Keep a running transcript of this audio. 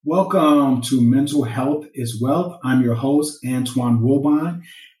Welcome to Mental Health is Wealth. I'm your host, Antoine Wilbon,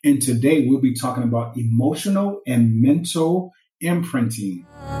 and today we'll be talking about emotional and mental imprinting.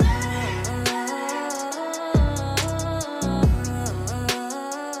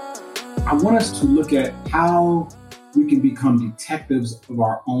 I want us to look at how we can become detectives of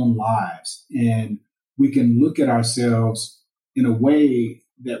our own lives, and we can look at ourselves in a way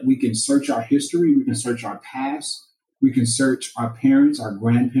that we can search our history, we can search our past, we can search our parents, our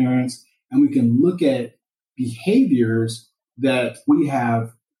grandparents, and we can look at behaviors that we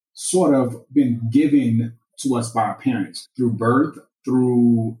have sort of been given to us by our parents through birth,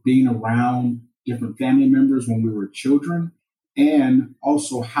 through being around different family members when we were children, and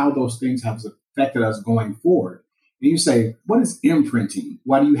also how those things have affected us going forward. And you say, what is imprinting?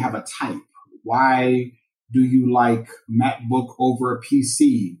 Why do you have a type? Why do you like MacBook over a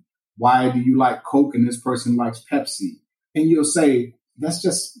PC? Why do you like Coke and this person likes Pepsi? And you'll say, that's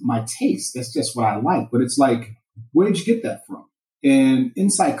just my taste. That's just what I like. But it's like, where'd you get that from? And in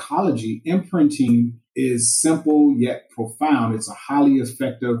psychology, imprinting is simple yet profound. It's a highly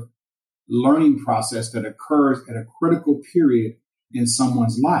effective learning process that occurs at a critical period in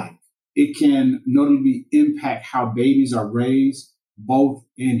someone's life. It can notably impact how babies are raised, both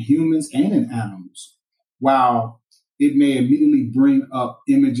in humans and in animals. While it may immediately bring up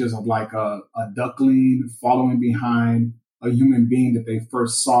images of like a duckling following behind a human being that they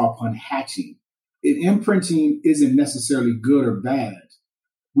first saw upon hatching. Imprinting isn't necessarily good or bad.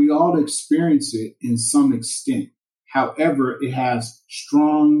 We all experience it in some extent. However, it has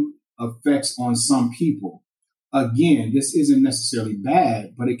strong effects on some people. Again, this isn't necessarily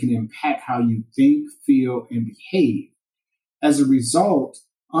bad, but it can impact how you think, feel, and behave. As a result,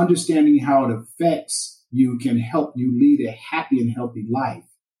 understanding how it affects you can help you lead a happy and healthy life.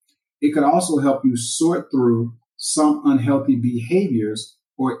 It could also help you sort through some unhealthy behaviors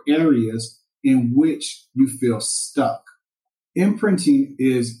or areas in which you feel stuck. Imprinting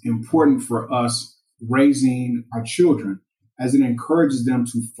is important for us raising our children as it encourages them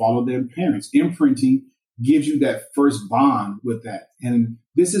to follow their parents. Imprinting gives you that first bond with that. And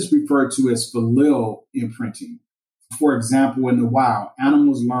this is referred to as filial imprinting. For example, in the wild,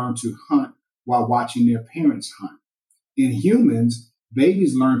 animals learn to hunt while watching their parents hunt. In humans,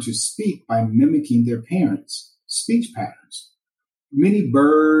 babies learn to speak by mimicking their parents' speech patterns. Many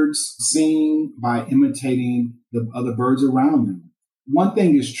birds sing by imitating the other birds around them. One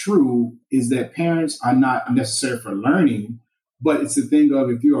thing is true is that parents are not necessary for learning, but it's the thing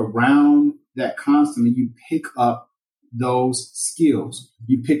of if you're around that constantly, you pick up those skills.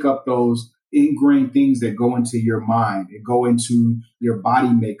 You pick up those ingrained things that go into your mind. It go into your body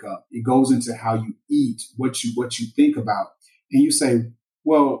makeup. It goes into how you eat, what you think about. And you say,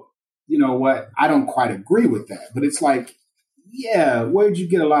 well, you know what? I don't quite agree with that. But it's like, yeah, where'd you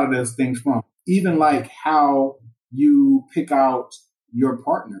get a lot of those things from? Even like how you pick out your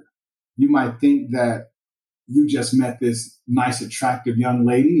partner. You might think that you just met this nice, attractive young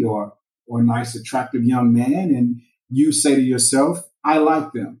lady or nice, attractive young man, and you say to yourself, I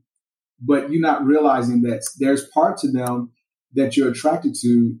like them. But you're not realizing that there's parts of them that you're attracted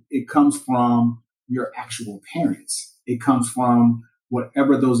to. It comes from your actual parents. It comes from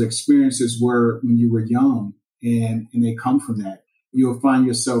whatever those experiences were when you were young, and they come from that. You'll find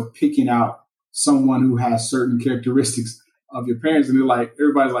yourself picking out someone who has certain characteristics of your parents, and they're like,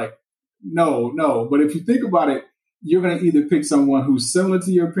 everybody's like, no. But if you think about it, you're going to either pick someone who's similar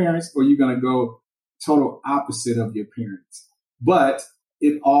to your parents or you're going to go total opposite of your parents. But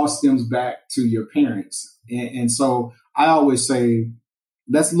it all stems back to your parents. And so I always say,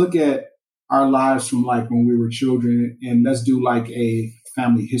 let's look at our lives from like when we were children and let's do like a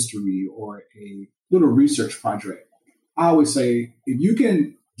family history or a little research project. I always say, if you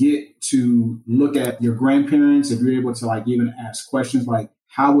can get to look at your grandparents, if you're able to like even ask questions like,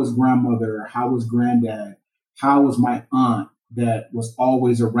 how was grandmother? How was granddad? How was my aunt that was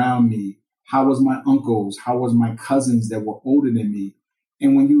always around me? How was my uncles? How was my cousins that were older than me?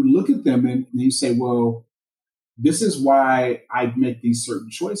 And when you look at them and you say, well, this is why I make these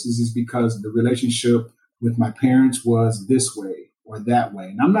certain choices is because the relationship with my parents was this way or that way.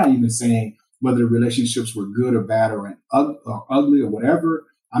 And I'm not even saying whether the relationships were good or bad or ugly or whatever.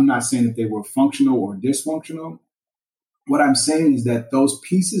 I'm not saying that they were functional or dysfunctional. What I'm saying is that those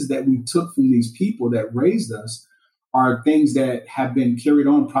pieces that we took from these people that raised us are things that have been carried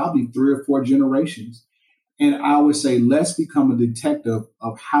on probably 3 or 4 generations. And I always say, let's become a detective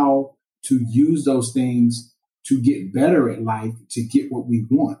of how to use those things to get better at life, to get what we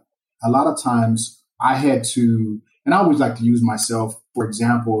want. A lot of times I had to, and I always like to use myself for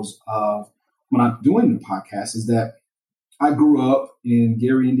examples of when I'm doing the podcast, is that I grew up in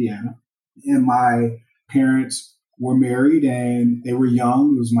Gary, Indiana. And my parents were married and they were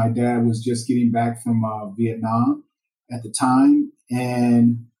young. It was my dad was just getting back from Vietnam at the time,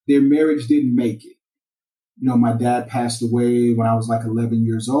 and their marriage didn't make it. My dad passed away when I was like 11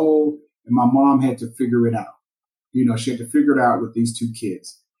 years old, and my mom had to figure it out. She had to figure it out with these two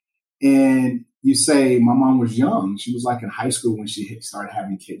kids. And you say my mom was young. She was like in high school when she started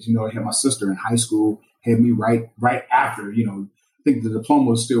having kids. I had my sister in high school, had me right after. I think the diploma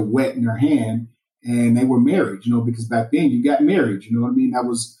was still wet in her hand, and they were married. Because back then you got married. You know what I mean? That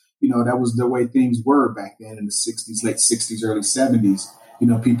was the way things were back then in the '60s, late '60s, early '70s.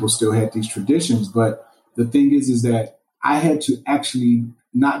 People still had these traditions, but the thing is that I had to actually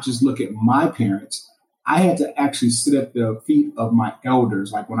not just look at my parents. I had to actually sit at the feet of my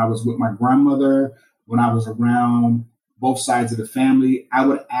elders. Like when I was with my grandmother, when I was around both sides of the family, I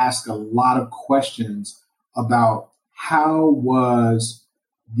would ask a lot of questions about how was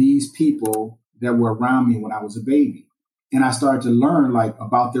these people that were around me when I was a baby. And I started to learn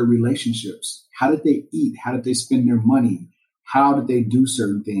about their relationships. How did they eat? How did they spend their money? How did they do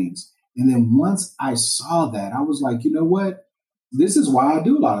certain things? And then once I saw that, I was like, you know what? This is why I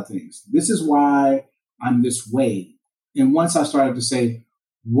do a lot of things. This is why I'm this way. And once I started to say,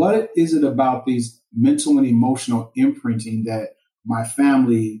 what is it about these mental and emotional imprinting that my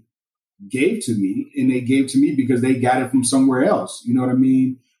family gave to me? And they gave to me because they got it from somewhere else. You know what I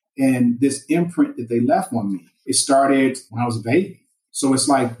mean? And this imprint that they left on me, it started when I was a baby. So it's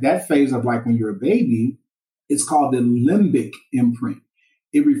like that phase of when you're a baby, it's called the limbic imprint.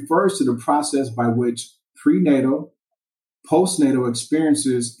 It refers to the process by which prenatal, postnatal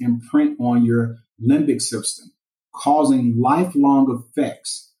experiences imprint on your limbic system, causing lifelong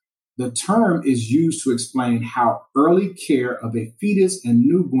effects. The term is used to explain how early care of a fetus and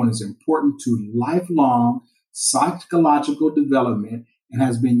newborn is important to lifelong psychological development and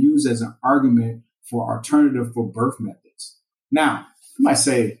has been used as an argument for alternative for birth methods. Now, you might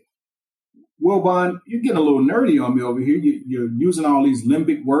say, well, Bon, you're getting a little nerdy on me over here. You're using all these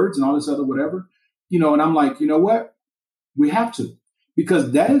limbic words and all this other whatever, and I'm like, you know what? We have to,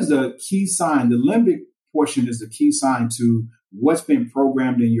 because that is the key sign. The limbic portion is the key sign to what's been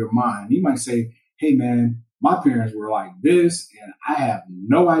programmed in your mind. You might say, hey, man, my parents were like this, and I have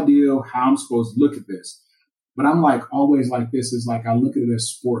no idea how I'm supposed to look at this. But I'm always like this is I look at it as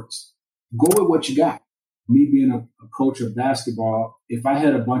sports. Go with what you got. Me being a coach of basketball, if I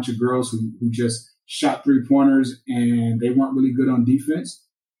had a bunch of girls who just shot 3-pointers and they weren't really good on defense,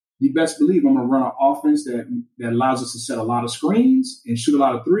 you best believe I'm going to run an offense that allows us to set a lot of screens and shoot a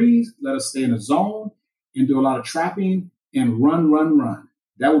lot of threes, let us stay in a zone and do a lot of trapping and run.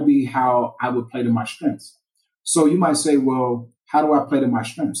 That would be how I would play to my strengths. So you might say, well, how do I play to my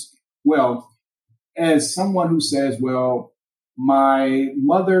strengths? Well, as someone who says, well, my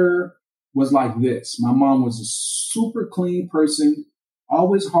mother was like this. My mom was a super clean person,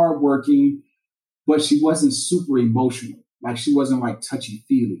 always hardworking, but she wasn't super emotional. She wasn't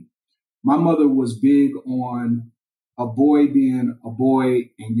touchy-feely. My mother was big on a boy being a boy,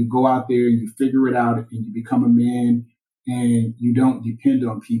 and you go out there and you figure it out and you become a man and you don't depend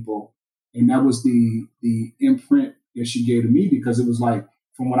on people. And that was the imprint that she gave to me, because it was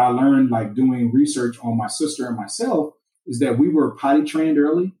from what I learned, doing research on my sister and myself, is that we were potty trained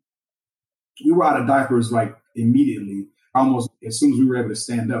early. We were out of diapers immediately. Almost as soon as we were able to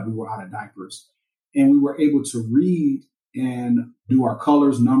stand up, we were out of diapers. And we were able to read and do our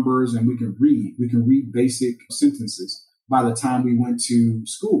colors, numbers, and we can read. We can read basic sentences by the time we went to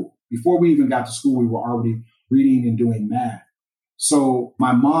school. Before we even got to school, we were already reading and doing math. So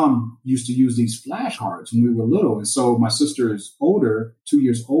my mom used to use these flashcards when we were little. And so my sister is older, 2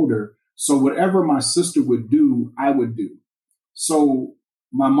 years older. So whatever my sister would do, I would do. So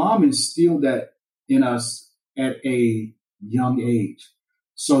my mom instilled that in us at a young age.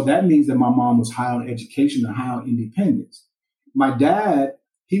 So that means that my mom was high on education and high on independence. My dad,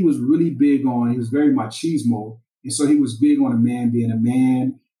 he was very machismo. And so he was big on a man being a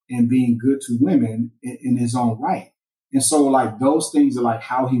man and being good to women in his own right. And so those things are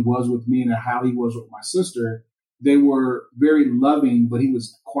how he was with me and how he was with my sister. They were very loving, but he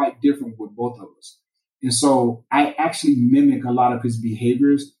was quite different with both of us. And so I actually mimic a lot of his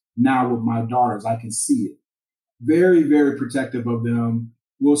behaviors now with my daughters. I can see it. Very, very protective of them.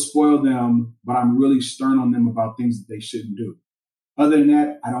 We'll spoil them, but I'm really stern on them about things that they shouldn't do. Other than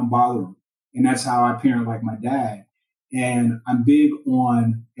that, I don't bother them. And that's how I parent like my dad. And I'm big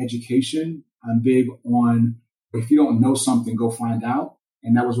on education. I'm big on, if you don't know something, go find out.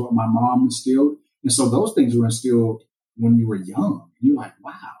 And that was what my mom instilled. And so those things were instilled when you were young. You're like,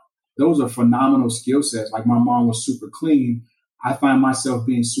 wow, those are phenomenal skill sets. My mom was super clean. I find myself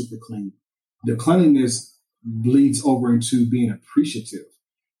being super clean. The cleanliness bleeds over into being appreciative.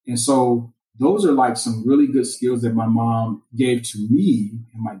 And so those are like some really good skills that my mom gave to me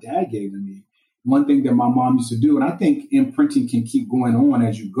and my dad gave to me. One thing that my mom used to do, and I think imprinting can keep going on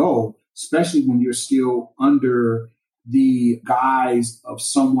as you go, especially when you're still under the guise of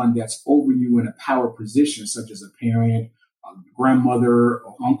someone that's over you in a power position, such as a parent, a grandmother,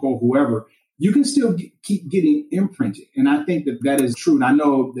 or uncle, whoever, you can still keep getting imprinted. And I think that that is true. And I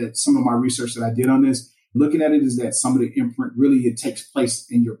know that some of my research that I did on this, looking at it, is that some of the imprint really it takes place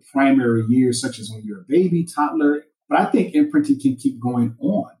in your primary years, such as when you're a baby, toddler. But I think imprinting can keep going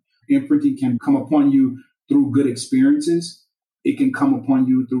on. Imprinting can come upon you through good experiences. It can come upon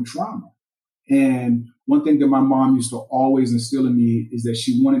you through trauma. And one thing that my mom used to always instill in me is that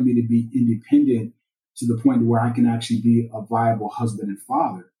she wanted me to be independent to the point where I can actually be a viable husband and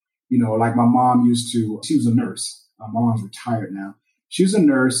father. You know, like my mom she was a nurse. My mom's retired now. She was a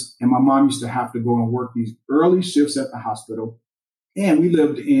nurse, and my mom used to have to go and work these early shifts at the hospital. And we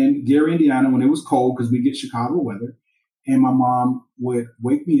lived in Gary, Indiana when it was cold because we get Chicago weather. And my mom would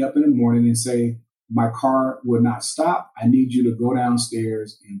wake me up in the morning and say, my car would not stop. I need you to go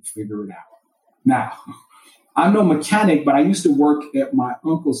downstairs and figure it out. Now, I'm no mechanic, but I used to work at my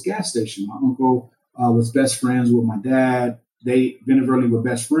uncle's gas station. My uncle was best friends with my dad. They eventually were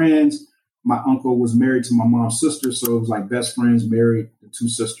best friends. My uncle was married to my mom's sister, so it was like best friends married to two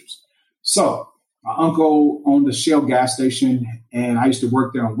sisters. So my uncle owned a Shell gas station, and I used to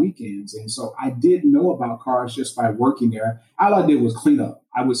work there on weekends. And so I did know about cars just by working there. All I did was clean up.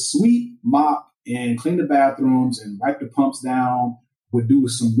 I would sweep, mop, and clean the bathrooms and wipe the pumps down, would do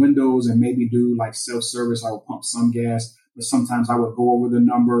some windows and maybe do like self-service. I would pump some gas, but sometimes I would go over the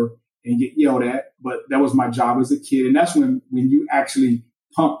number and get yelled at. But that was my job as a kid. And that's when you actually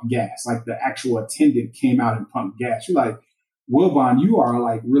pump gas, like the actual attendant came out and pumped gas. You're like, Wilbon, you are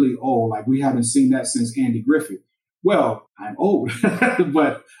like really old. Like we haven't seen that since Andy Griffith. Well, I'm old,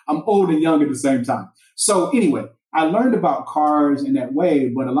 but I'm old and young at the same time. So anyway, I learned about cars in that way.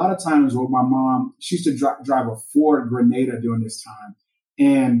 But a lot of times with my mom, she used to drive a Ford Grenada during this time.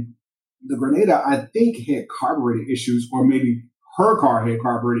 And the Grenada, I think, had carburetor issues, or maybe her car had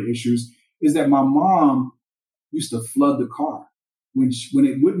carburetor issues, is that my mom used to flood the car. When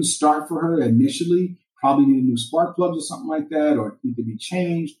it wouldn't start for her initially, probably needed new spark plugs or something like that, or it needed to be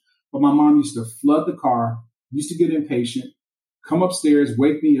changed. But my mom used to flood the car, used to get impatient, come upstairs,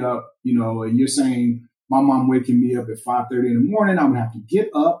 wake me up, and you're saying my mom waking me up at 5:30 in the morning. I would have to get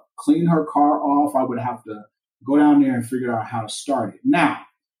up, clean her car off. I would have to go down there and figure out how to start it. Now,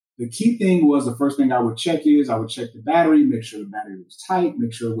 the key thing was the first thing I would check the battery, make sure the battery was tight,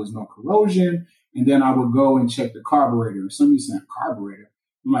 make sure there was no corrosion. And then I would go and check the carburetor. Somebody said carburetor.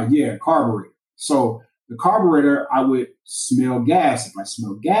 I'm like, yeah, carburetor. So the carburetor, I would smell gas. If I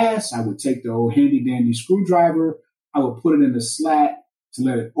smelled gas, I would take the old handy dandy screwdriver. I would put it in the slat to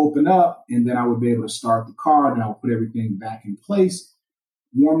let it open up. And then I would be able to start the car. Then I would put everything back in place,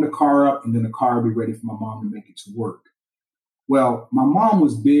 warm the car up, and then the car would be ready for my mom to make it to work. Well, my mom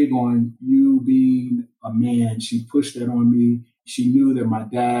was big on you being a man. She pushed that on me. She knew that my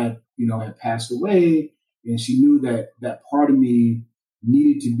dad, had passed away, and she knew that that part of me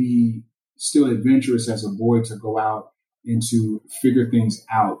needed to be still adventurous as a boy to go out and to figure things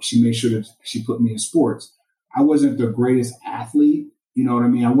out. She made sure that she put me in sports. I wasn't the greatest athlete. You know what I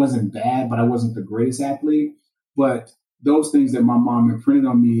mean? I wasn't bad, but I wasn't the greatest athlete. But those things that my mom imprinted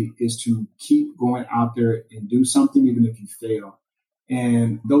on me is to keep going out there and do something, even if you fail.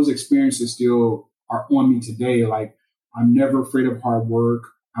 And those experiences still are on me today. Like, I'm never afraid of hard work.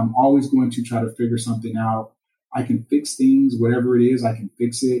 I'm always going to try to figure something out. I can fix things, whatever it is, I can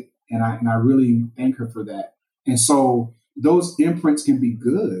fix it. And I really thank her for that. And so those imprints can be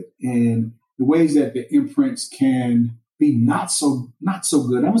good. And the ways that the imprints can be not so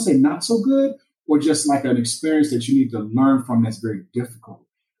good, I'm going to say not so good, or just like an experience that you need to learn from that's very difficult.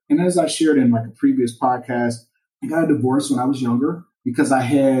 And as I shared in like a previous podcast, I got a divorce when I was younger because I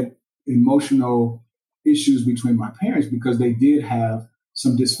had emotional issues between my parents because they did have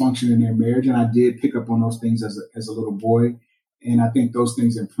some dysfunction in their marriage. And I did pick up on those things as a little boy. And I think those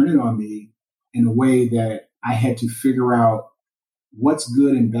things imprinted on me in a way that I had to figure out what's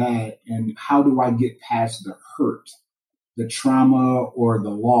good and bad and how do I get past the hurt, the trauma, or the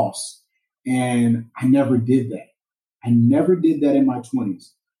loss. And I never did that. I never did that in my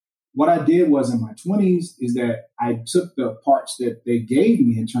 20s. What I did was in my 20s is that I took the parts that they gave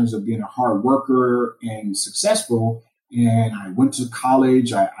me in terms of being a hard worker and successful, and I went to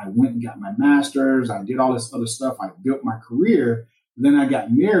college. I went and got my master's. I did all this other stuff. I built my career. Then I got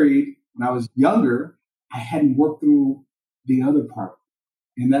married when I was younger. I hadn't worked through the other part.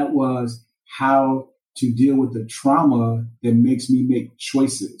 And that was how to deal with the trauma that makes me make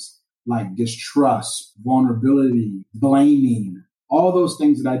choices like distrust, vulnerability, blaming, all those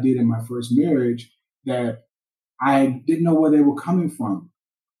things that I did in my first marriage that I didn't know where they were coming from.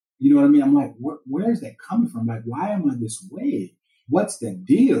 You know what I mean? I'm like, where is that coming from? Like, why am I this way? What's the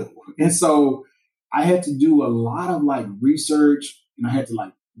deal? And so I had to do a lot of like research, and I had to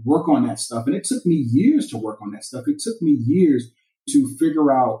like work on that stuff. And it took me years to work on that stuff. It took me years to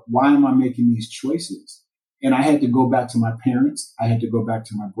figure out, why am I making these choices? And I had to go back to my parents. I had to go back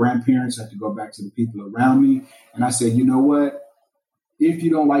to my grandparents. I had to go back to the people around me. And I said, you know what? If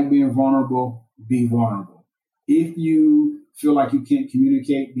you don't like being vulnerable, be vulnerable. If you feel like you can't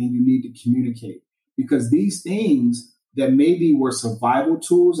communicate, then you need to communicate. Because these things that maybe were survival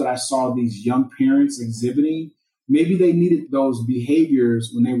tools that I saw these young parents exhibiting, maybe they needed those behaviors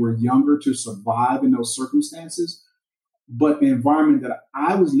when they were younger to survive in those circumstances. But the environment that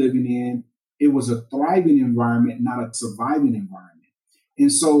I was living in, it was a thriving environment, not a surviving environment.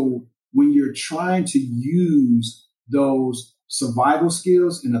 And so when you're trying to use those survival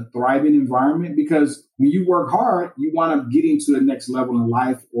skills in a thriving environment, because when you work hard, you wind up getting to the next level in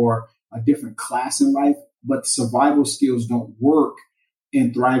life or a different class in life, but survival skills don't work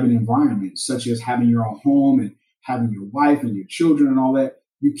in thriving environments, such as having your own home and having your wife and your children and all that.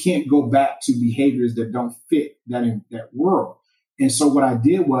 You can't go back to behaviors that don't fit that world. And so what I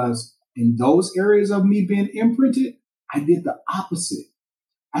did was, in those areas of me being imprinted, I did the opposite.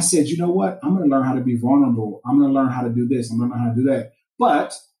 I said, you know what? I'm going to learn how to be vulnerable. I'm going to learn how to do this. I'm going to learn how to do that.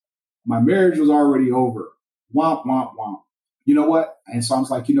 But my marriage was already over. Womp, womp, womp. You know what? And so I was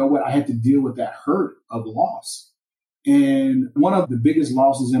like, you know what? I had to deal with that hurt of loss. And one of the biggest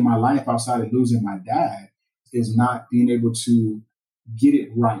losses in my life outside of losing my dad is not being able to get it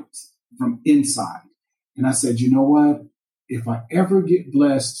right from inside. And I said, you know what? If I ever get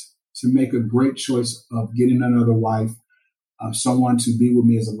blessed to make a great choice of getting another wife, of someone to be with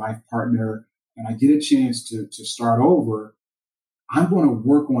me as a life partner, and I get a chance to start over, I'm going to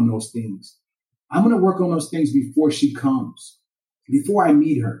work on those things. I'm going to work on those things before she comes, before I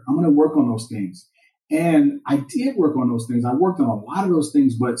meet her. I'm going to work on those things. And I did work on those things. I worked on a lot of those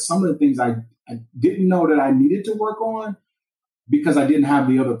things, but some of the things I didn't know that I needed to work on because I didn't have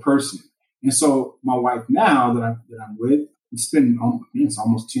the other person. And so my wife now that I'm with, it's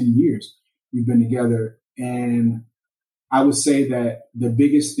almost 10 years we've been together. And I would say that the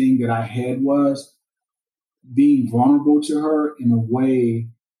biggest thing that I had was being vulnerable to her in a way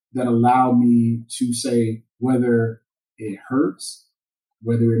that allowed me to say whether it hurts,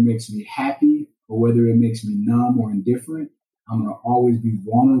 whether it makes me happy, or whether it makes me numb or indifferent, I'm going to always be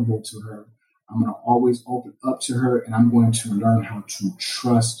vulnerable to her. I'm going to always open up to her, and I'm going to learn how to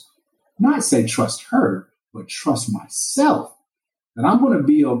trust, not say trust her, but trust myself, that I'm going to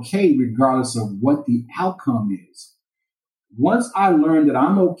be okay regardless of what the outcome is. Once I learned that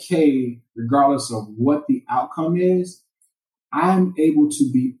I'm okay regardless of what the outcome is, I'm able to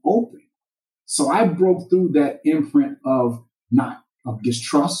be open. So I broke through that imprint of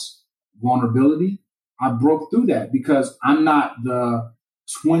distrust, vulnerability. I broke through that because I'm not the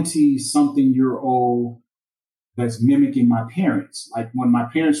 20-something-year-old that's mimicking my parents. Like when my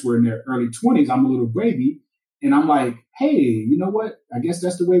parents were in their early 20s, I'm a little baby, and I'm like, hey, you know what? I guess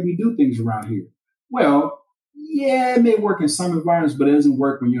that's the way we do things around here. Well, yeah, it may work in some environments, but it doesn't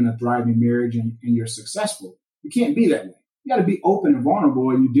work when you're in a thriving marriage and you're successful. You can't be that way. You got to be open and vulnerable,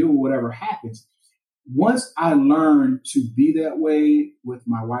 and you deal with whatever happens. Once I learned to be that way with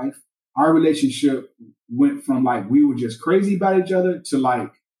my wife, our relationship went from like we were just crazy about each other to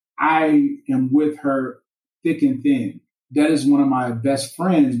like I am with her thick and thin. That is one of my best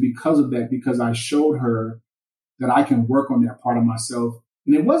friends because of that, because I showed her that I can work on that part of myself.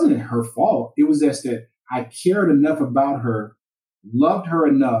 And it wasn't her fault. It was just that I cared enough about her, loved her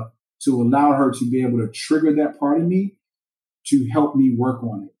enough to allow her to be able to trigger that part of me to help me work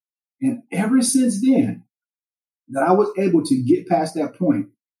on it. And ever since then, that I was able to get past that point,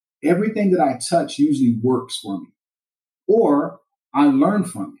 everything that I touch usually works for me, or I learn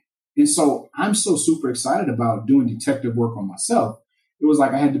from it. And so I'm so super excited about doing detective work on myself. It was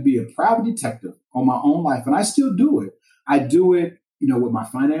like I had to be a private detective on my own life, and I still do it. I do it, with my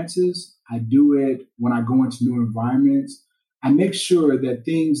finances. I do it when I go into new environments. I make sure that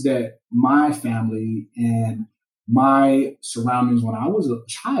things that my family and my surroundings when I was a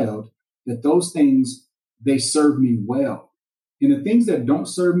child, that those things, they serve me well. And the things that don't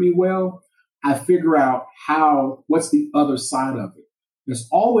serve me well, I figure out what's the other side of it. There's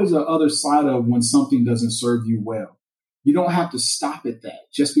always an other side of when something doesn't serve you well. You don't have to stop at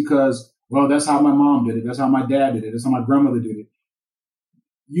that just because Well, that's how my mom did it. That's how my dad did it. That's how my grandmother did it.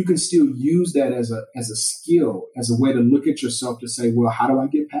 You can still use that as a skill, as a way to look at yourself to say, well, how do I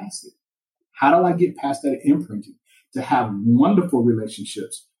get past it? How do I get past that imprinting? To have wonderful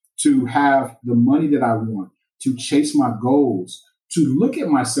relationships, to have the money that I want, to chase my goals, to look at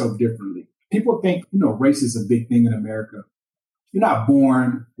myself differently. People think, race is a big thing in America. You're not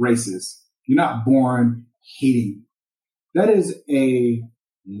born racist. You're not born hating. That is a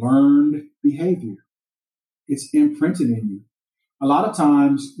learned behavior. It's imprinted in you. A lot of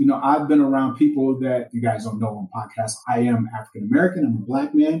times, I've been around people that you guys don't know on podcasts. I am African American. I'm a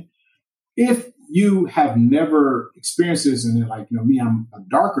Black man. If you have never experienced this, and like, me, I'm a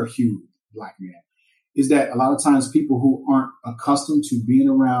darker hued Black man, is that a lot of times people who aren't accustomed to being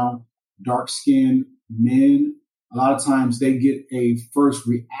around dark skinned men, a lot of times they get a first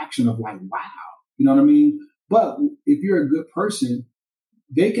reaction of like, wow, you know what I mean? But if you're a good person,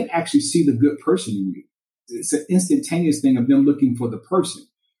 they can actually see the good person in you. It's an instantaneous thing of them looking for the person.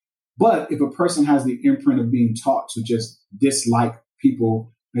 But if a person has the imprint of being taught to just dislike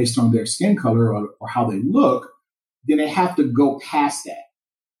people based on their skin color or how they look, then they have to go past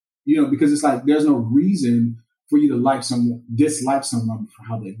that, because it's like there's no reason for you to dislike someone for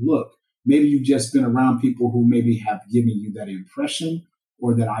how they look. Maybe you've just been around people who maybe have given you that impression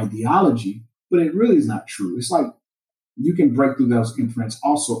or that ideology, but it really is not true. It's like you can break through those imprints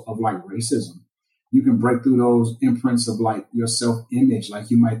also of like racism. You can break through those imprints of like your self-image.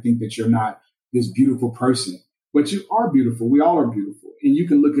 Like you might think that you're not this beautiful person, but you are beautiful. We all are beautiful. And you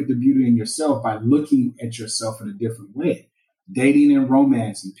can look at the beauty in yourself by looking at yourself in a different way. Dating and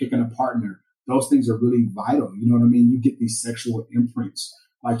romance and picking a partner, those things are really vital. You know what I mean? You get these sexual imprints.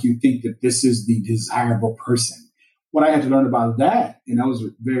 Like you think that this is the desirable person. What I had to learn about that, and that was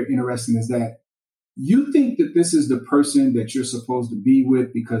very interesting, is that you think that this is the person that you're supposed to be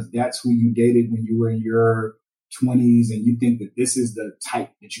with because that's who you dated when you were in your 20s, and you think that this is the type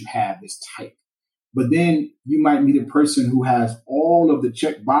that you have, this type. But then you might meet a person who has all of the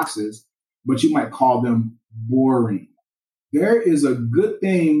check boxes, but you might call them boring. There is a good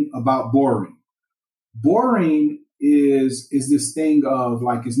thing about boring. Boring is this thing of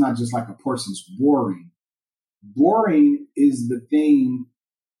like, it's not just like a person's boring. Boring is the thing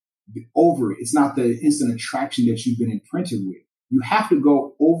over it. It's not the instant attraction that you've been imprinted with. You have to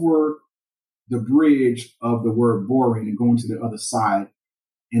go over the bridge of the word boring and go into the other side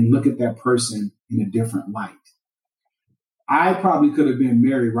and look at that person in a different light. I probably could have been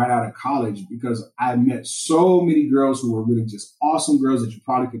married right out of college because I met so many girls who were really just awesome girls that you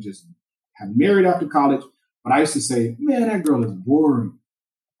probably could just have married after college. But I used to say, man, that girl is boring.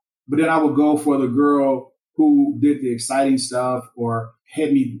 But then I would go for the girl who did the exciting stuff or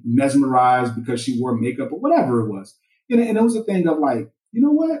had me mesmerized because she wore makeup or whatever it was. And it was a thing of like, you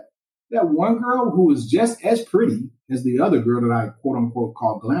know what? That one girl who was just as pretty as the other girl that I quote unquote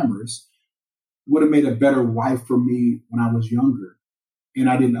call glamorous would have made a better wife for me when I was younger. And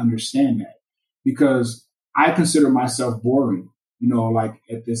I didn't understand that because I consider myself boring, like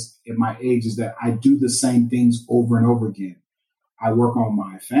at my age, is that I do the same things over and over again. I work on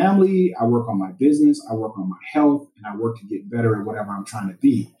my family, I work on my business, I work on my health, and I work to get better at whatever I'm trying to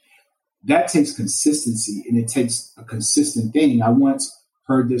be. That takes consistency, and it takes a consistent thing. I once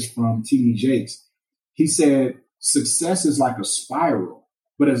heard this from T.D. Jakes. He said, success is like a spiral,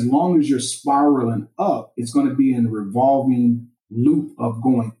 but as long as you're spiraling up, it's going to be in a revolving loop of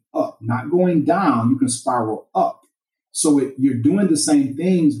going up, not going down. You can spiral up. So you're doing the same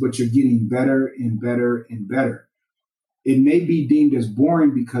things, but you're getting better and better and better. It may be deemed as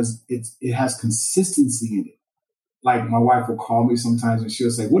boring because it has consistency in it. Like my wife will call me sometimes and she'll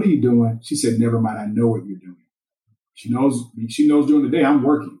say, what are you doing? She said, never mind, I know what you're doing. She knows during the day I'm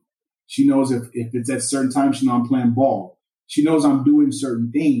working. She knows if it's at a certain time, she knows I'm playing ball. She knows I'm doing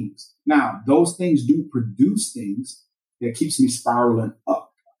certain things. Now, those things do produce things that keeps me spiraling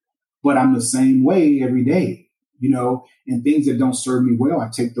up. But I'm the same way every day, and things that don't serve me well, I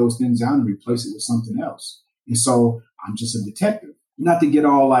take those things out and replace it with something else. And so I'm just a detective. Not to get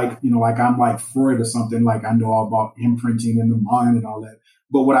all like, like I'm like Freud or something, like I know all about imprinting in the mind and all that.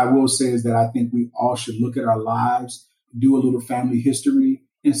 But what I will say is that I think we all should look at our lives, do a little family history.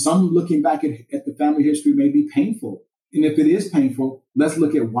 And some looking back at the family history may be painful. And if it is painful, let's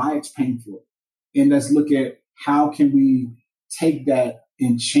look at why it's painful. And let's look at how can we take that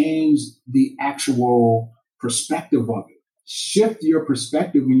and change the actual perspective of it. Shift your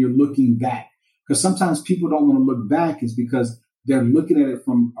perspective when you're looking back. Because sometimes people don't want to look back is because they're looking at it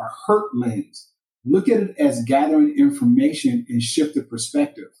from a hurt lens. Look at it as gathering information and shift the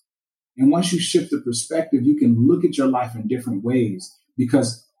perspective. And once you shift the perspective, you can look at your life in different ways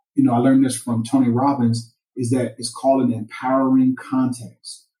because I learned this from Tony Robbins, is that it's called an empowering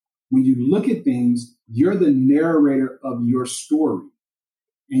context. When you look at things, you're the narrator of your story.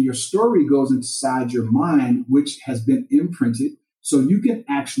 And your story goes inside your mind, which has been imprinted. So you can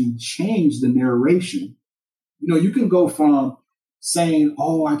actually change the narration. You can go from saying,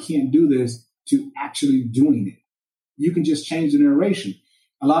 oh, I can't do this, to actually doing it. You can just change the narration.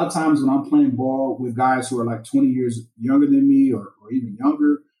 A lot of times when I'm playing ball with guys who are like 20 years younger than me or even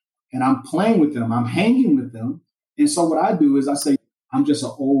younger, and I'm playing with them, I'm hanging with them. And so what I do is I say, I'm just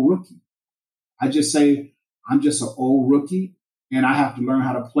an old rookie. I just say, I'm just an old rookie, and I have to learn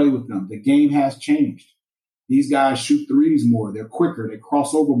how to play with them. The game has changed. These guys shoot threes more. They're quicker. They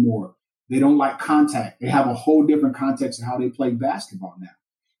cross over more. They don't like contact. They have a whole different context of how they play basketball now.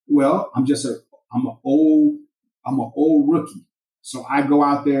 Well, I'm an old rookie. So I go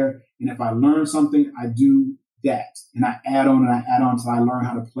out there, and if I learn something, I do that. And I add on until I learn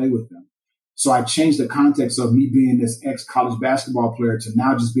how to play with them. So I changed the context of me being this ex-college basketball player to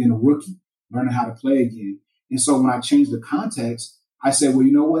now just being a rookie, learning how to play again. And so when I changed the context, I said, well,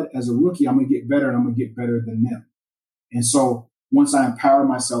 you know what? As a rookie, I'm going to get better, and I'm going to get better than them. And so once I empower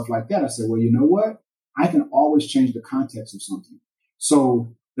myself like that, I said, well, you know what? I can always change the context of something.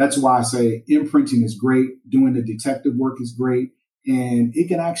 So that's why I say imprinting is great. Doing the detective work is great. And it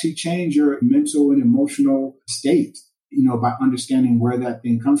can actually change your mental and emotional state, by understanding where that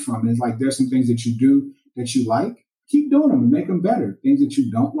thing comes from. And it's like, there's some things that you do that you like, keep doing them and make them better. Things that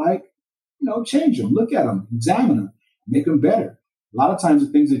you don't like, change them, look at them, examine them, make them better. A lot of times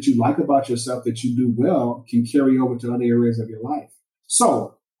the things that you like about yourself that you do well can carry over to other areas of your life.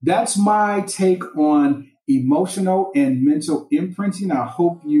 So that's my take on emotional and mental imprinting. I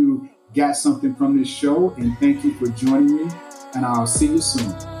hope you got something from this show, and thank you for joining me, and I'll see you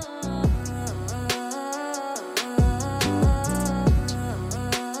soon.